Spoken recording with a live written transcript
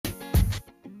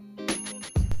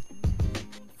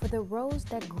the rose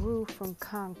that grew from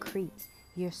concrete,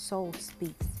 your soul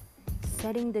speaks,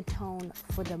 setting the tone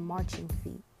for the marching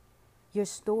feet. Your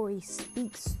story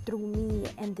speaks through me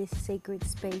and this sacred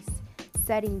space,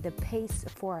 setting the pace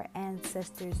for our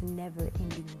ancestors'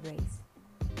 never-ending race.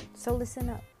 So listen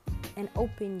up and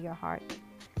open your heart.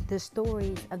 The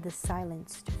stories of the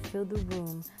silenced fill the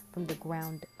room from the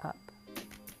ground up.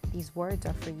 These words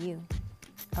are for you,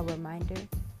 a reminder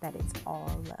that it's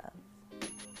all love.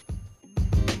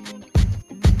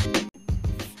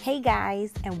 Hey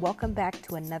guys, and welcome back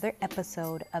to another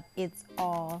episode of It's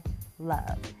All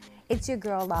Love. It's your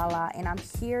girl Lala, and I'm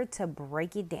here to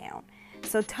break it down.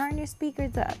 So turn your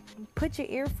speakers up, put your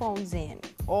earphones in,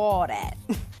 all that,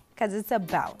 because it's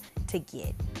about to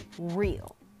get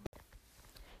real.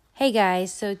 Hey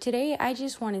guys, so today I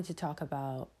just wanted to talk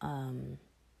about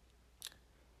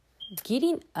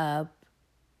getting up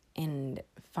and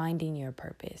finding your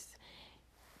purpose.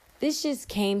 This just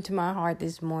came to my heart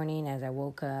this morning as I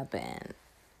woke up, and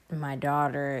my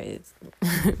daughter is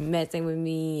messing with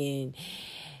me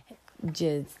and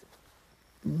just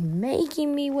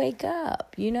making me wake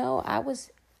up. You know, I was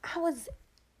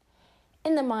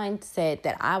in the mindset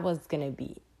that I was going to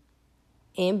be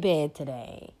in bed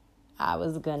today. I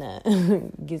was going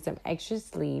to get some extra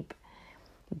sleep,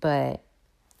 but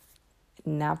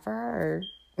not for her.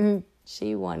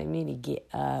 She wanted me to get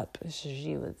up. So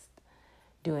she was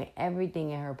doing everything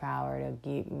in her power to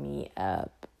get me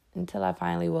up until I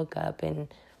finally woke up, and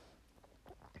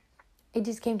it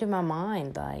just came to my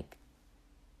mind, like,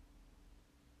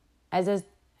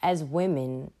 as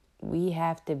women, we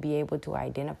have to be able to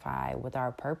identify what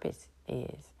our purpose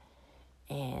is.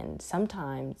 And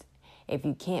sometimes if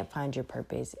you can't find your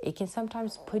purpose, it can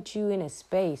sometimes put you in a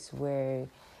space where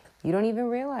you don't even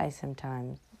realize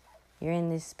sometimes. You're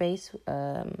in this space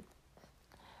of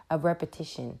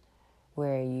repetition,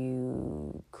 where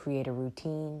you create a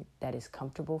routine that is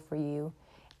comfortable for you,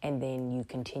 and then you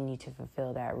continue to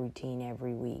fulfill that routine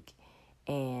every week.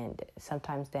 And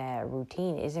sometimes that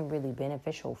routine isn't really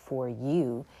beneficial for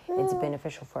you. It's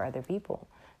beneficial for other people.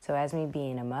 So as me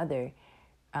being a mother,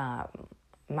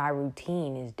 my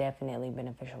routine is definitely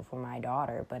beneficial for my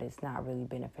daughter, but it's not really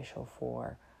beneficial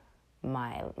for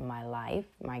my life,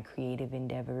 my creative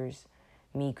endeavors,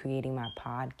 me creating my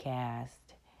podcast,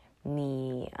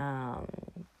 me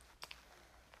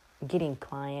getting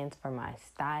clients for my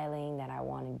styling that I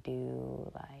want to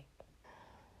do, like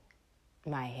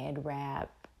my head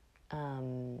wrap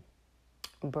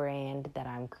brand that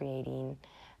I'm creating.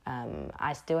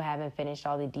 I still haven't finished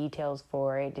all the details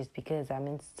for it just because I'm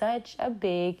in such a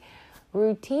big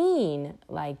routine.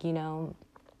 Like, you know,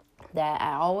 that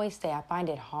I always say I find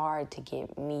it hard to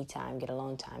get me time, get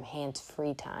alone time,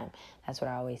 hands-free time. That's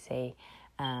what I always say.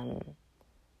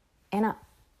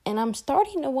 And I'm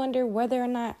starting to wonder whether or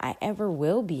not I ever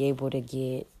will be able to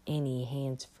get any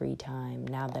hands-free time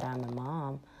now that I'm a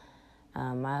mom.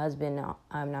 My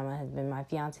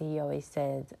fiance, he always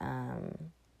says,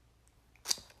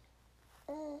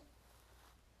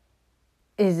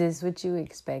 is this what you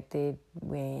expected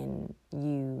when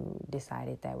you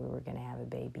decided that we were going to have a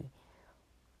baby?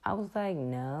 I was like,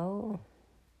 no.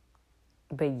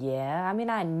 But yeah, I mean,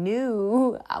 I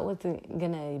knew I wasn't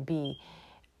going to be...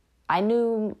 I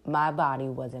knew my body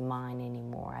wasn't mine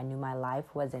anymore. I knew my life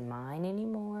wasn't mine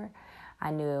anymore.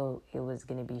 I knew it was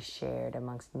going to be shared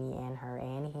amongst me and her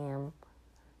and him,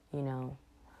 you know.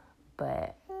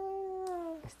 But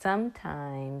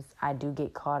sometimes I do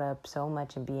get caught up so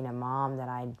much in being a mom that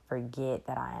I forget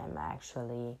that I am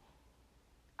actually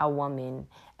a woman,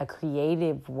 a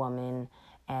creative woman,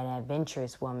 an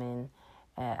adventurous woman,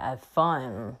 a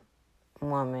fun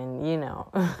woman, you know.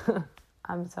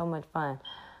 I'm so much fun.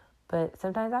 But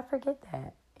sometimes I forget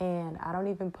that, and I don't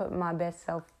even put my best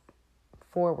self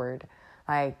forward.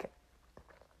 Like,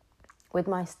 with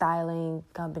my styling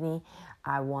company,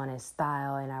 I want to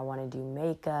style and I want to do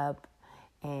makeup,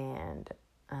 and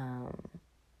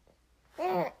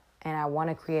I want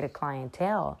to create a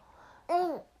clientele.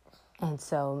 And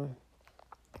so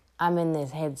I'm in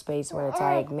this headspace where it's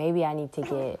like, maybe I need to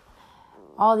get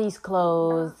all these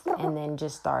clothes and then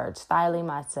just start styling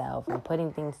myself and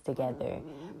putting things together.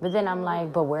 But then I'm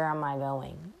like, but where am I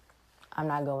going? I'm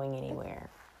not going anywhere.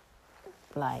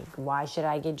 Like, why should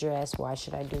I get dressed? Why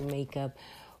should I do makeup?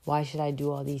 Why should I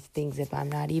do all these things if I'm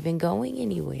not even going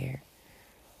anywhere?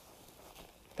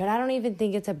 But I don't even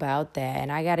think it's about that.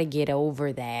 And I got to get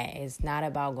over that. It's not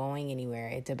about going anywhere.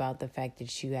 It's about the fact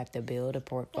that you have to build a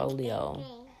portfolio.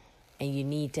 And you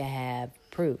need to have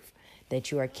proof that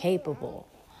you are capable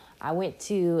I went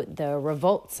to the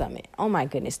Revolt Summit. Oh my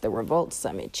goodness, the Revolt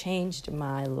Summit changed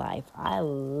my life. I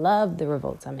love the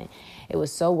Revolt Summit. It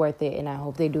was so worth it, and I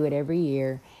hope they do it every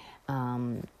year.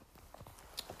 And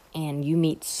you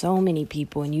meet so many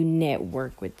people, and you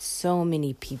network with so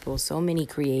many people, so many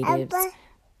creatives.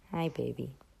 Hi, baby.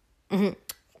 And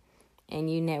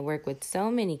you network with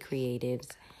so many creatives,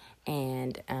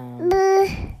 and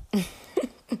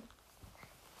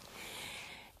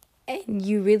and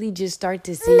you really just start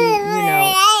to see,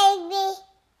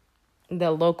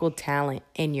 the local talent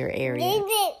in your area.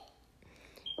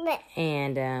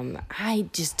 And I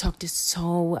just talked to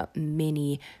so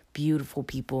many beautiful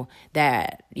people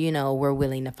that, were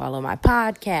willing to follow my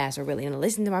podcast or willing to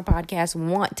listen to my podcast,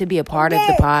 want to be a part of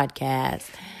the podcast,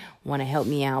 want to help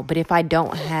me out. But if I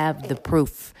don't have the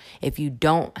proof, if you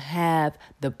don't have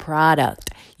the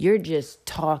product, you're just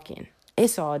talking.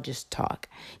 It's all just talk.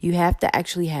 You have to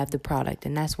actually have the product.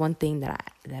 And that's one thing that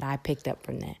I picked up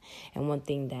from that. And one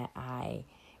thing that I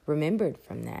remembered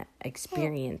from that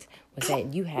experience was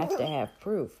that you have to have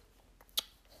proof.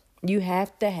 You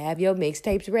have to have your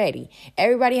mixtapes ready.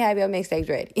 Everybody have your mixtapes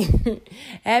ready.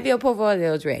 Have your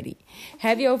portfolios ready.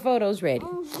 Have your photos ready.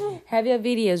 Have your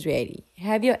videos ready.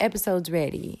 Have your episodes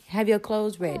ready. Have your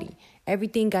clothes ready.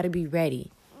 Everything got to be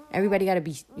ready. Everybody got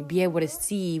to be able to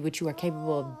see what you are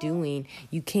capable of doing.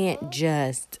 You can't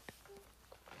just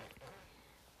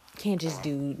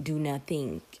do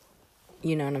nothing.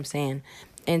 You know what I'm saying?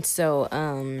 And so,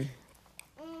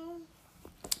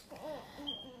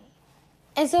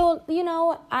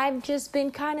 I've just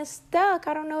been kind of stuck.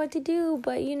 I don't know what to do,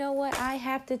 but you know what? I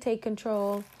have to take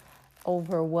control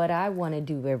over what I want to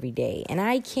do every day. And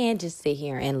I can't just sit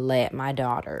here and let my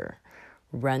daughter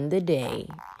run the day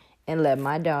and let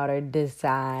my daughter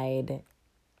decide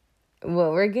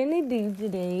what we're going to do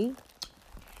today.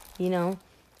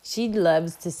 She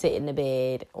loves to sit in the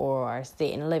bed or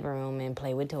sit in the living room and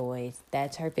play with toys.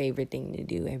 That's her favorite thing to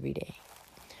do every day.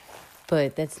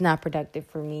 But that's not productive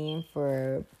for me and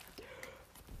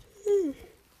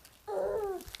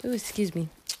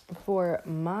for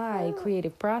my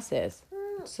creative process.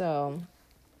 So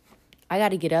I got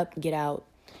to get up, get out,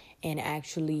 and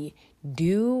actually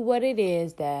do what it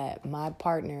is that my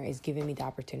partner is giving me the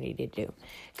opportunity to do.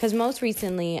 Because most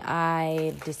recently,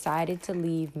 I decided to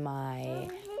leave my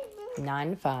 9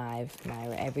 to 5,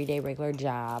 my everyday regular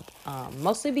job,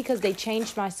 mostly because they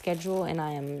changed my schedule, and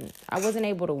I wasn't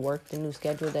able to work the new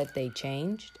schedule that they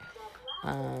changed,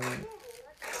 and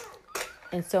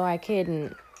so I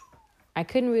couldn't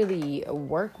really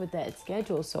work with that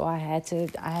schedule, so I had to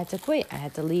quit. I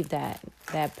had to leave that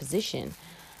position,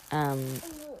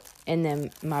 and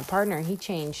then my partner, he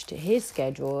changed his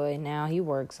schedule, and now he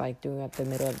works like throughout the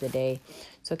middle of the day.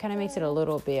 So it kind of makes it a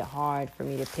little bit hard for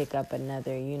me to pick up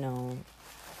another,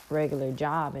 regular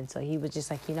job. And so he was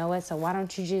just like, you know what? So why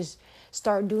don't you just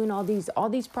start doing all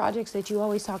these projects that you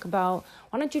always talk about?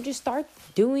 Why don't you just start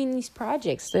doing these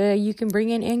projects so you can bring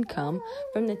in income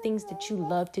from the things that you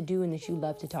love to do and that you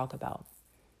love to talk about?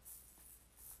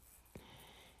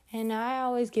 And I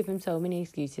always give him so many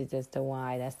excuses as to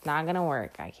why that's not going to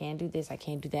work. I can't do this. I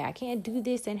can't do that. I can't do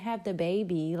this and have the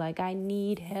baby. Like, I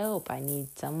need help. I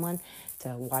need someone to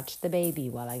watch the baby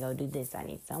while I go do this. I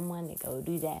need someone to go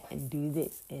do that and do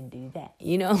this and do that,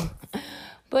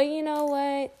 But you know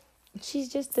what? She's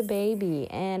just a baby.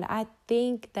 And I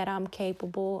think that I'm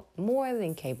capable, more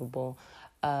than capable,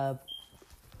 of...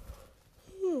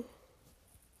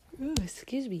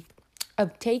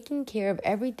 of taking care of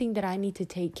everything that I need to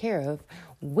take care of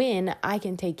when I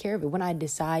can take care of it, when I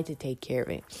decide to take care of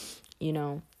it,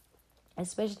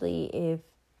 especially if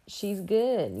she's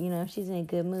good, if she's in a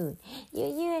good mood. You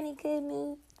in a good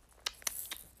mood?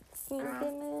 You in a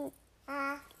good mood?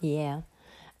 Yeah.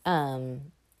 So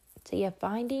yeah,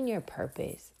 finding your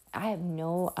purpose. I have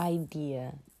no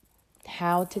idea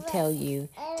how to tell you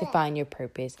to find your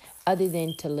purpose other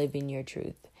than to live in your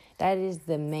truth. That is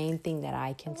the main thing that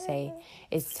I can say,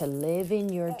 is to live in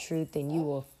your truth, and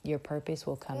your purpose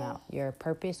will come out. Your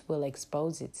purpose will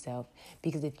expose itself,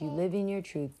 because if you live in your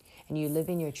truth and you live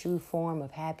in your true form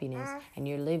of happiness, and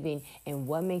you're living in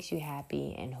what makes you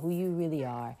happy and who you really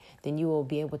are, then you will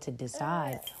be able to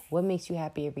decide what makes you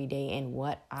happy every day and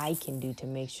what I can do to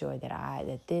make sure that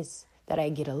I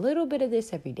get a little bit of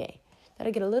this every day, that I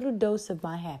get a little dose of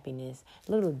my happiness,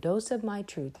 a little dose of my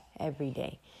truth every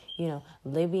day.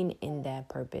 Living in that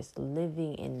purpose,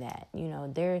 living in that,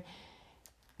 there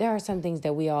are some things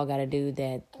that we all got to do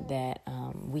that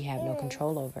we have no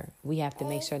control over. We have to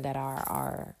make sure that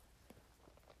our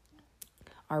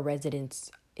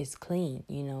residence is clean.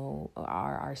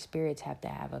 Our spirits have to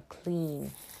have a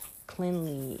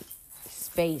cleanly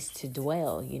space to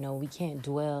dwell. You know, we can't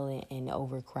dwell in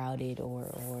overcrowded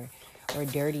or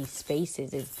dirty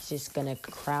spaces. It's just going to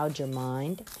crowd your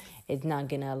mind. It's not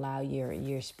going to allow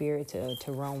your spirit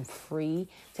to roam free,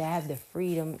 to have the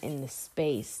freedom in the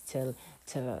space to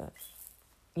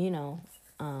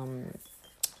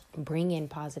bring in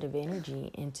positive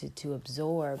energy and to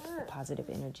absorb positive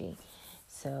energy.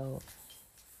 So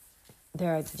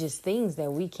there are just things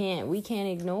that we can't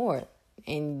ignore,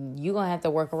 and you're gonna have to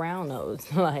work around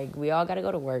those. Like, we all gotta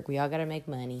go to work, we all gotta make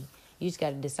money. You just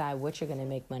gotta decide what you're gonna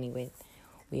make money with.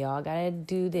 We all gotta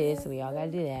do this, we all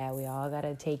gotta do that, we all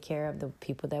gotta take care of the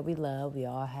people that we love. We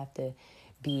all have to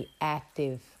be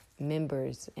active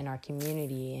members in our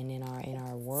community and in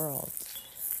our world.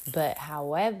 But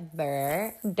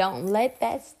however, don't let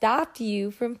that stop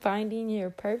you from finding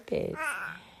your purpose.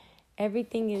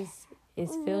 Everything is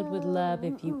filled with love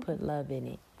if you put love in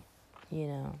it, you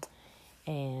know.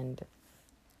 And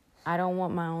I don't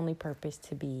want my only purpose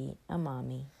to be a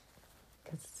mommy,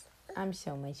 because I'm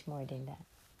so much more than that.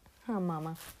 Huh,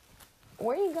 mama?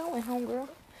 Where you going, homegirl?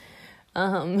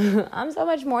 I'm so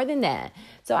much more than that.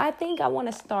 So I think I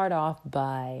want to start off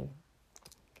by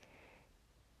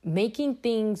making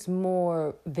things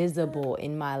more visible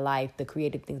in my life, the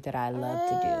creative things that I love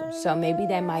to do. So maybe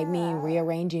that might mean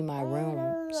rearranging my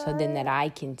room so then that I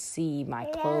can see my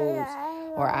clothes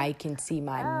or I can see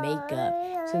my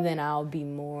makeup. So then I'll be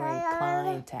more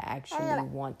inclined to actually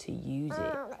want to use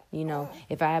it. You know,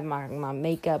 if I have my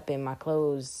makeup and my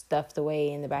clothes stuffed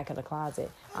away in the back of the closet,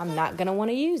 I'm not going to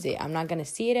want to use it. I'm not going to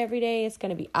see it every day. It's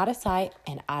going to be out of sight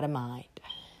and out of mind.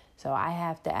 So I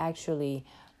have to actually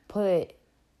put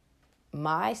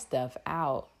my stuff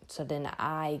out so then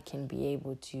I can be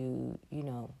able to,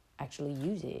 actually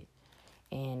use it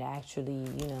and actually,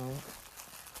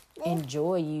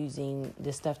 enjoy using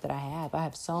the stuff that I have. I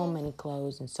have so many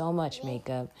clothes and so much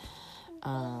makeup.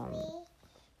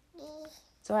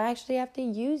 So I actually have to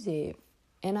use it.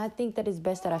 And I think that it's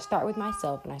best that I start with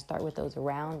myself and I start with those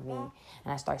around me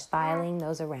and I start styling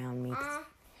those around me.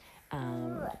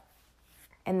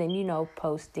 And then,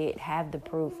 post it, have the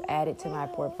proof, add it to my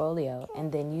portfolio,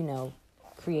 and then,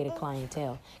 create a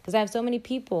clientele. Because I have so many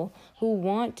people who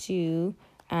want to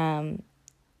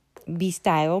be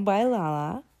styled by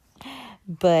Lala,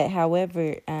 but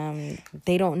however,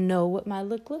 they don't know what my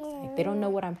look looks like. They don't know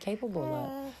what I'm capable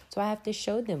of. So I have to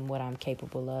show them what I'm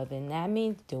capable of, and that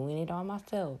means doing it on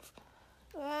myself.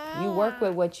 You work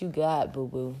with what you got,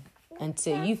 boo-boo.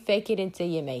 Until you fake it until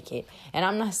you make it. And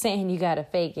I'm not saying you got to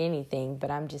fake anything,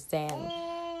 but I'm just saying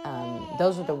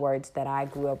those are the words that I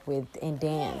grew up with in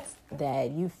dance, that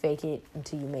you fake it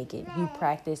until you make it. You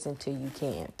practice until you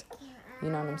can't. You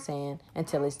know what I'm saying?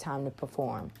 Until it's time to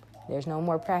perform. There's no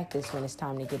more practice when it's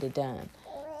time to get it done.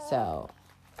 So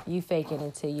you fake it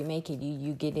until you make it.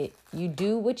 You get it. You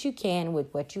do what you can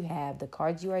with what you have. The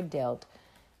cards you are dealt,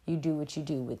 you do what you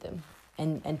do with them.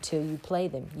 And until you play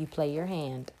them, you play your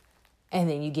hand. And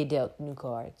then you get dealt new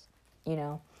cards,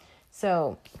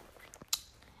 So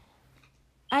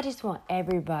I just want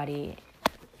everybody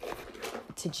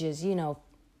to just,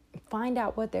 find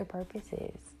out what their purpose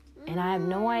is. And I have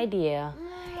no idea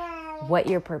what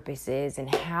your purpose is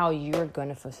and how you're going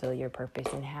to fulfill your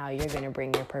purpose and how you're going to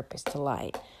bring your purpose to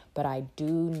light. But I do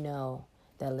know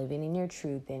that living in your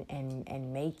truth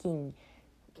and making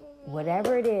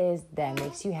whatever it is that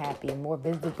makes you happy more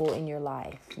visible in your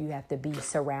life, you have to be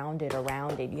surrounded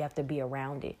around it. You have to be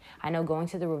around it. I know going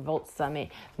to the Revolt Summit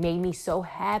made me so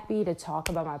happy to talk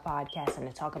about my podcast and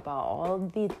to talk about all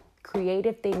the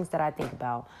creative things that I think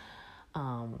about,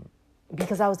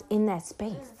 because I was in that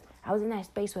space. I was in that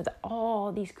space with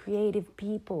all these creative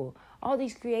people, all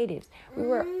these creatives. We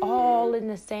were all in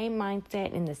the same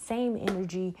mindset, in the same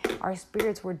energy. Our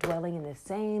spirits were dwelling in the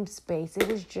same space. It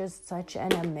was just such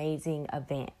an amazing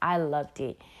event. I loved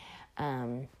it.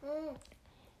 And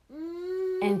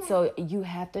so you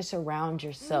have to surround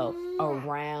yourself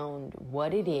around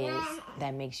what it is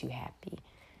that makes you happy.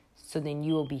 So then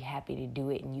you will be happy to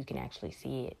do it and you can actually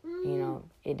see it.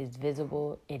 It is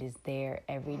visible. It is there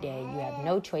every day. You have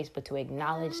no choice but to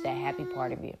acknowledge that happy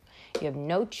part of you. You have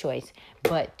no choice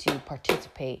but to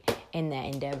participate in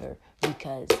that endeavor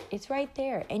because it's right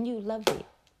there and you love it.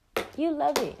 You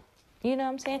love it. You know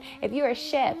what I'm saying? If you're a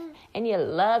chef and you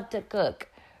love to cook,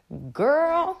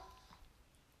 girl,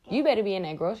 you better be in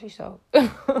that grocery store.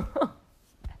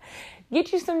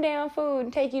 Get you some damn food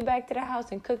and take you back to the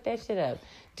house and cook that shit up.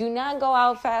 Do not go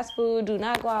out fast food. Do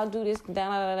not go out do this.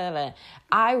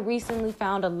 I recently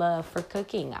found a love for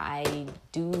cooking. I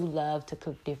do love to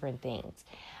cook different things.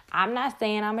 I'm not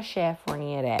saying I'm a chef or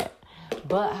any of that.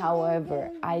 But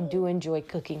however, I do enjoy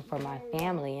cooking for my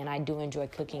family, and I do enjoy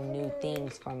cooking new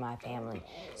things for my family.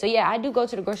 So yeah, I do go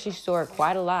to the grocery store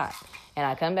quite a lot. And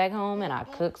I come back home and I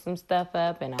cook some stuff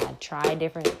up, and I try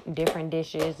different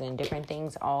dishes and different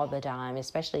things all the time,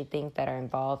 especially things that are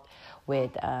involved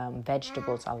with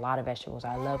vegetables, a lot of vegetables.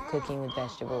 I love cooking with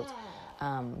vegetables.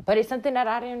 But it's something that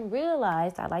I didn't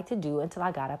realize I like to do until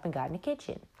I got up and got in the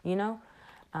kitchen, you know?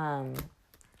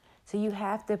 So you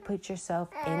have to put yourself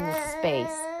in the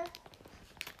space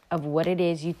of what it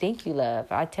is you think you love.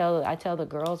 I tell the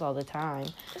girls all the time,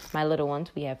 my little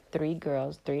ones, we have 3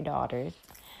 girls, 3 daughters.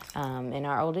 And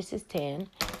our oldest is 10,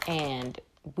 and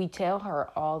we tell her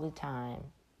all the time,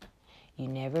 you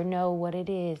never know what it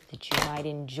is that you might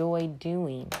enjoy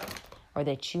doing or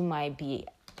that you might be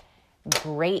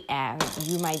great at,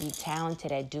 you might be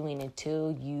talented at doing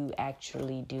until you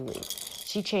actually do it.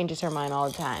 She changes her mind all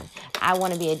the time. I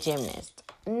want to be a gymnast.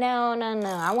 No.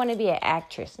 I want to be an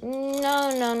actress.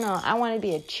 No. I want to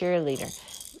be a cheerleader.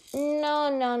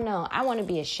 No. I want to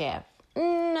be a chef.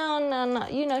 No.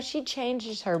 You know, she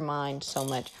changes her mind so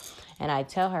much. And I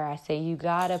tell her, I say, you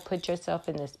got to put yourself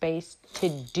in the space to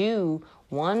do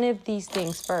one of these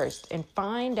things first and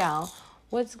find out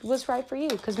what's right for you.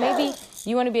 Because maybe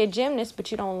you want to be a gymnast, but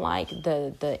you don't like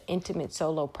the intimate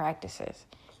solo practices.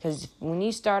 Because when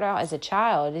you start out as a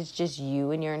child, it's just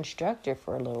you and your instructor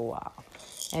for a little while.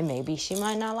 And maybe she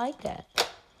might not like that.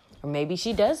 Or maybe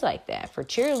she does like that. For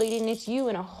cheerleading, it's you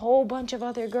and a whole bunch of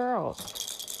other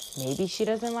girls. Maybe she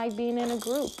doesn't like being in a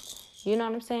group. You know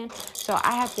what I'm saying? So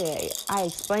I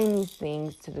explain these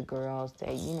things to the girls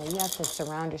that, you know, you have to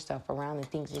surround yourself around the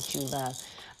things that you love.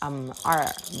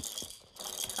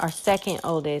 Our second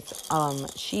oldest,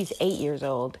 she's 8 years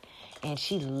old, and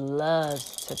she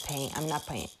loves to paint.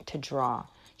 To draw.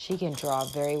 She can draw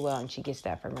very well, and she gets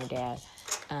that from her dad.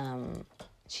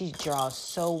 She draws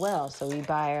so well, so we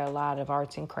buy her a lot of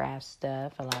arts and crafts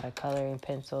stuff, a lot of coloring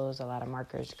pencils, a lot of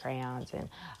markers, crayons, and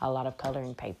a lot of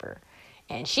coloring paper.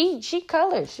 And she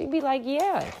colors. She'd be like,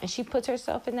 yeah. And she puts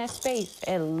herself in that space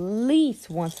at least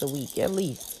once a week, at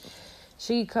least.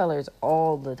 She colors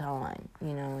all the time,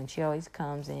 you know, and she always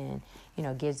comes in, you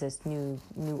know, gives us new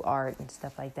art and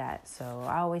stuff like that. So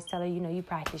I always tell her, you know, you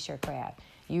practice your craft.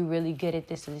 You're really good at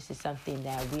this, so this is something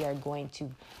that we are going to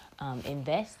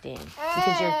invest in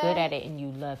because you're good at it and you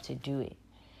love to do it.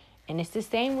 And it's the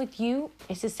same with you.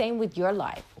 It's the same with your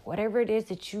life. Whatever it is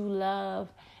that you love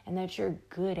and that you're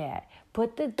good at,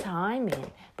 put the time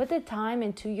in. Put the time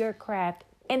into your craft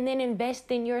and then invest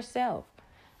in yourself.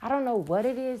 I don't know what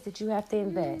it is that you have to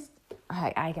invest.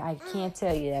 I can't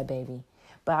tell you that, baby.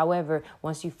 But however,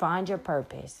 once you find your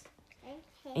purpose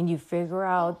and you figure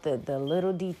out the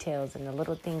little details and the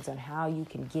little things on how you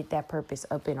can get that purpose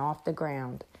up and off the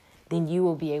ground, then you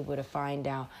will be able to find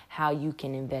out how you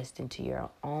can invest into your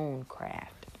own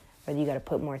craft. Whether you got to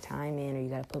put more time in, or you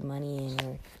got to put money in,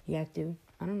 or you have to,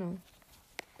 I don't know.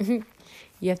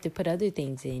 You have to put other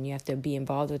things in. You have to be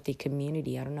involved with the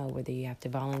community. I don't know whether you have to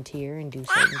volunteer and do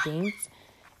certain things,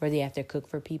 whether you have to cook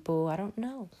for people. I don't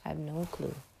know. I have no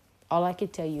clue. All I can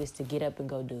tell you is to get up and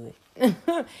go do it.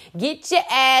 Get your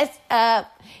ass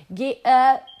up. Get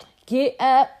up. Get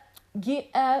up. Get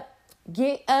up.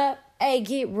 Get up. Hey,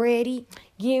 get ready.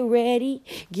 Get ready.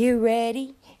 Get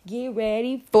ready. Get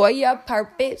ready for your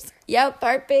purpose. Your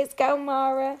purpose. Go,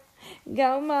 Mara.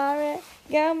 Go, Mara.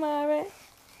 Go, Mara.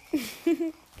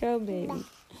 Go, baby.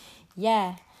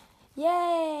 Yeah.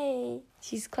 Yay.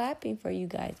 She's clapping for you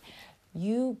guys.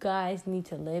 You guys need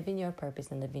to live in your purpose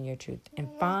and live in your truth and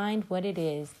find what it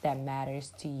is that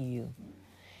matters to you.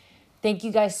 Thank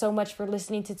you guys so much for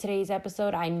listening to today's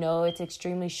episode. I know it's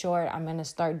extremely short. I'm going to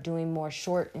start doing more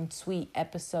short and sweet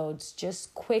episodes,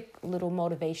 just quick little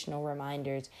motivational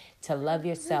reminders to love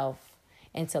yourself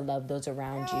and to love those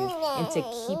around you and to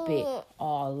keep it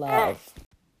all love.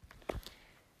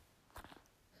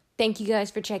 Thank you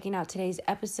guys for checking out today's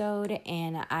episode,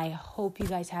 and I hope you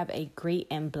guys have a great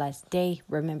and blessed day.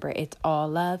 Remember, it's all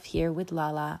love here with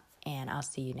Lala, and I'll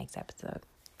see you next episode.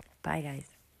 Bye, guys.